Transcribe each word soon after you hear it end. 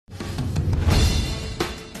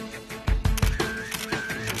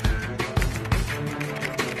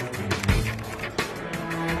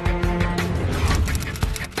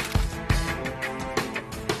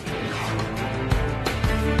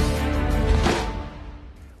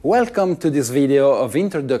Welcome to this video of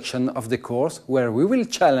introduction of the course where we will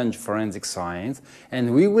challenge forensic science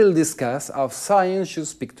and we will discuss how science should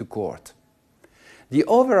speak to court. The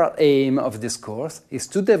overall aim of this course is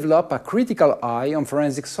to develop a critical eye on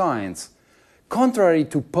forensic science. Contrary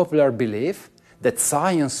to popular belief that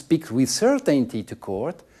science speaks with certainty to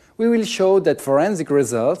court, we will show that forensic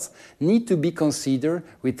results need to be considered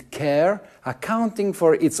with care, accounting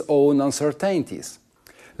for its own uncertainties.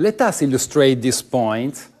 Let us illustrate this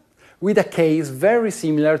point with a case very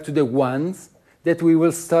similar to the ones that we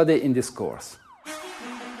will study in this course.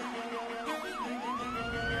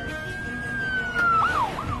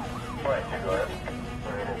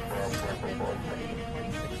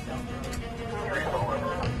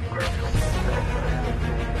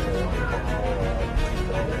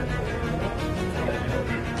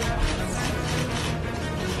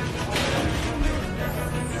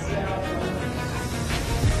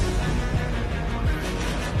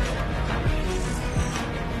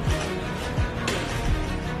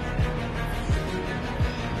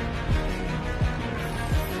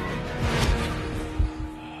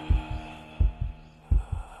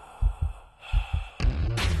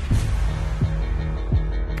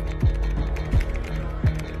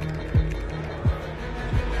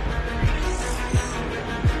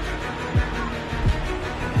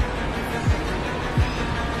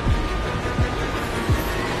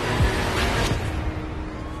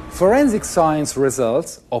 Forensic science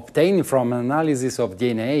results obtained from analysis of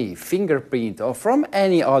DNA, fingerprint, or from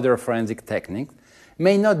any other forensic technique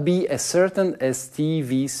may not be as certain as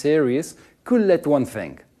TV series could let one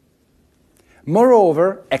think.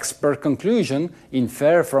 Moreover, expert conclusions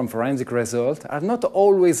inferred from forensic results are not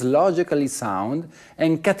always logically sound,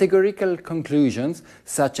 and categorical conclusions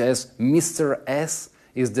such as Mr. S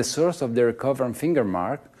is the source of the recovered finger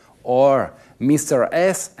mark or Mr.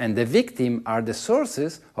 S and the victim are the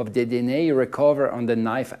sources of the DNA recovered on the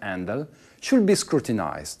knife handle should be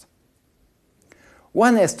scrutinized.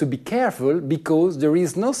 One has to be careful because there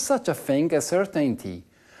is no such a thing as certainty,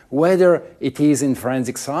 whether it is in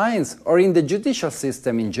forensic science or in the judicial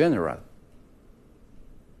system in general.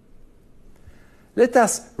 Let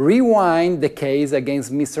us rewind the case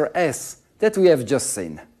against Mr. S that we have just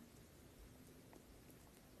seen.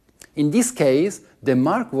 In this case, the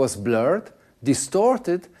mark was blurred,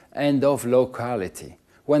 distorted, and of low quality.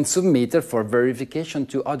 When submitted for verification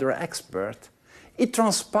to other experts, it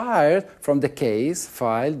transpired from the case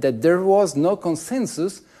file that there was no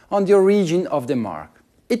consensus on the origin of the mark.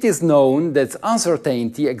 It is known that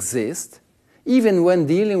uncertainty exists even when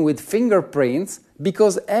dealing with fingerprints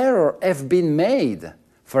because errors have been made,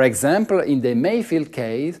 for example in the Mayfield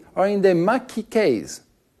case or in the Mackey case.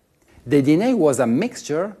 The DNA was a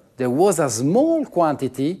mixture. There was a small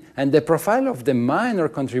quantity and the profile of the minor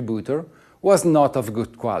contributor was not of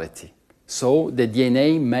good quality. So the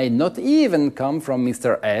DNA may not even come from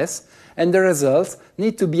Mr. S and the results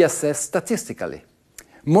need to be assessed statistically.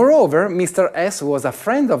 Moreover, Mr. S was a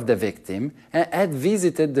friend of the victim and had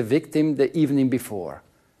visited the victim the evening before.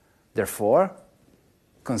 Therefore,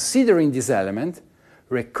 considering this element,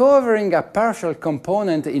 recovering a partial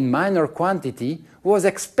component in minor quantity was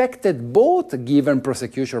expected both given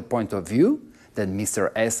prosecution point of view, that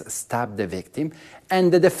Mr. S stabbed the victim,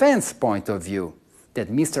 and the defense point of view, that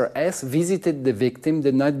Mr. S visited the victim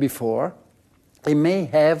the night before and may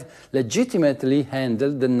have legitimately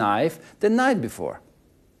handled the knife the night before.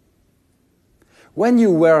 When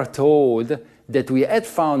you were told that we had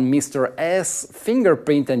found Mr. S'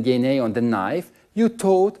 fingerprint and DNA on the knife, you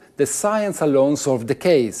thought the science alone solved the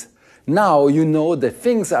case. Now you know that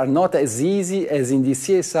things are not as easy as in the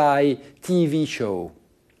CSI TV show.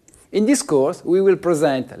 In this course, we will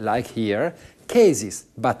present, like here, cases,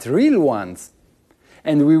 but real ones,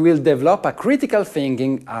 and we will develop a critical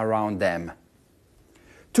thinking around them.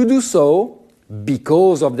 To do so,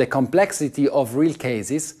 because of the complexity of real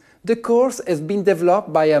cases, the course has been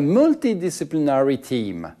developed by a multidisciplinary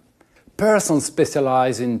team. Persons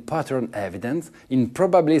specialized in pattern evidence, in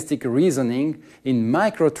probabilistic reasoning, in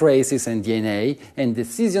microtraces and DNA, and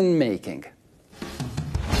decision-making.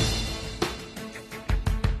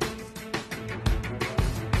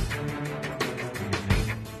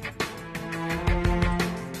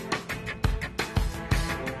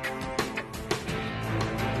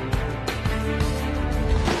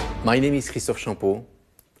 My name is Christophe Champeau.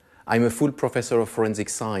 I'm a full professor of forensic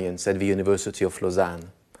science at the University of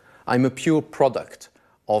Lausanne. I'm a pure product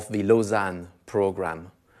of the Lausanne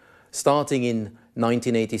program, starting in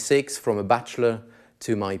 1986 from a bachelor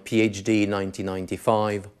to my PhD in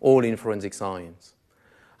 1995, all in forensic science.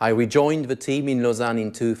 I rejoined the team in Lausanne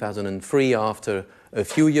in 2003 after a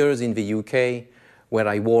few years in the UK, where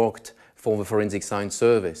I worked for the Forensic Science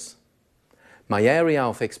Service. My area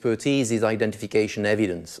of expertise is identification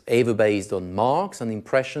evidence, either based on marks and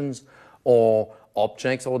impressions or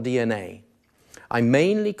objects or DNA. I'm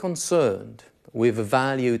mainly concerned with the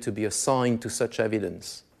value to be assigned to such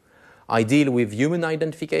evidence. I deal with human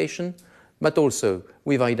identification, but also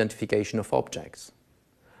with identification of objects.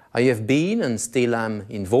 I have been and still am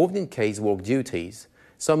involved in casework duties.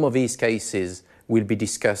 Some of these cases will be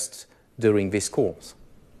discussed during this course.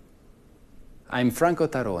 I'm Franco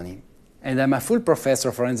Taroni, and I'm a full professor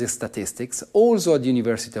of forensic statistics, also at the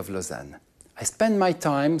University of Lausanne. I spend my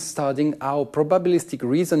time studying how probabilistic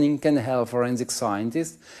reasoning can help forensic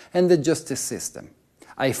scientists and the justice system.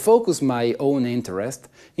 I focus my own interest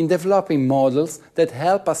in developing models that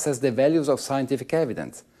help assess the values of scientific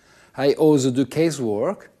evidence. I also do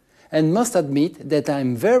casework and must admit that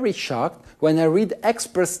I'm very shocked when I read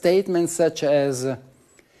expert statements such as,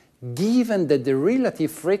 given that the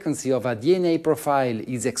relative frequency of a DNA profile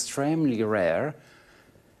is extremely rare,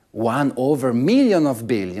 1/1,000,000 of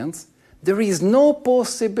billions, there is no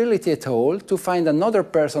possibility at all to find another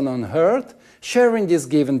person on Earth sharing this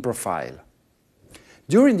given profile.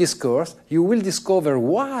 During this course, you will discover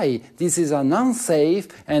why this is an unsafe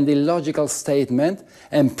and illogical statement,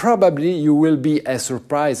 and probably you will be as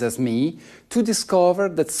surprised as me to discover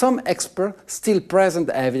that some experts still present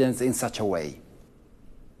evidence in such a way.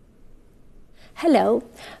 Hello,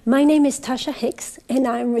 my name is Tasha Hicks, and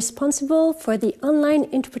I am responsible for the online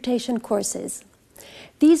interpretation courses.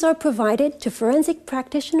 These are provided to forensic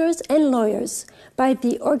practitioners and lawyers by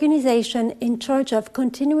the organization in charge of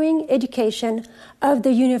continuing education of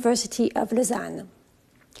the University of Lausanne.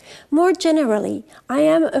 More generally, I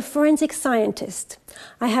am a forensic scientist.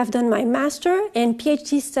 I have done my master and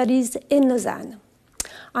PhD studies in Lausanne.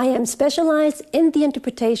 I am specialized in the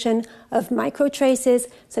interpretation of microtraces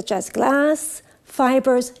such as glass,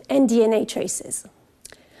 fibers, and DNA traces.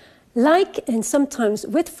 Like and sometimes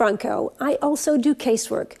with Franco, I also do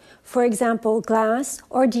casework, for example, glass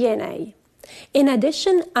or DNA. In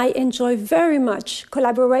addition, I enjoy very much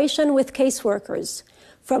collaboration with caseworkers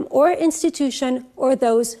from our institution or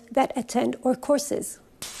those that attend our courses.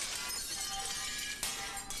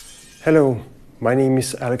 Hello, my name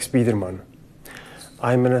is Alex Biedermann.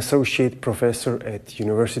 I'm an associate professor at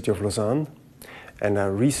University of Lausanne, and I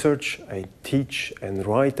research, I teach and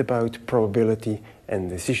write about probability and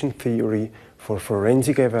decision theory for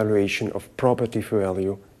forensic evaluation of probative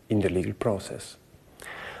value in the legal process.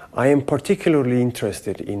 I am particularly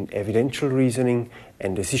interested in evidential reasoning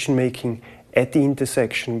and decision-making at the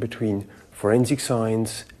intersection between forensic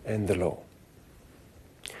science and the law.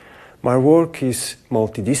 My work is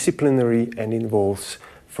multidisciplinary and involves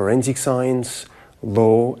forensic science,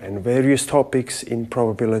 law, and various topics in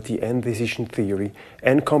probability and decision theory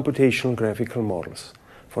and computational graphical models,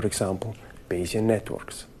 for example, Bayesian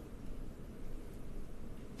networks.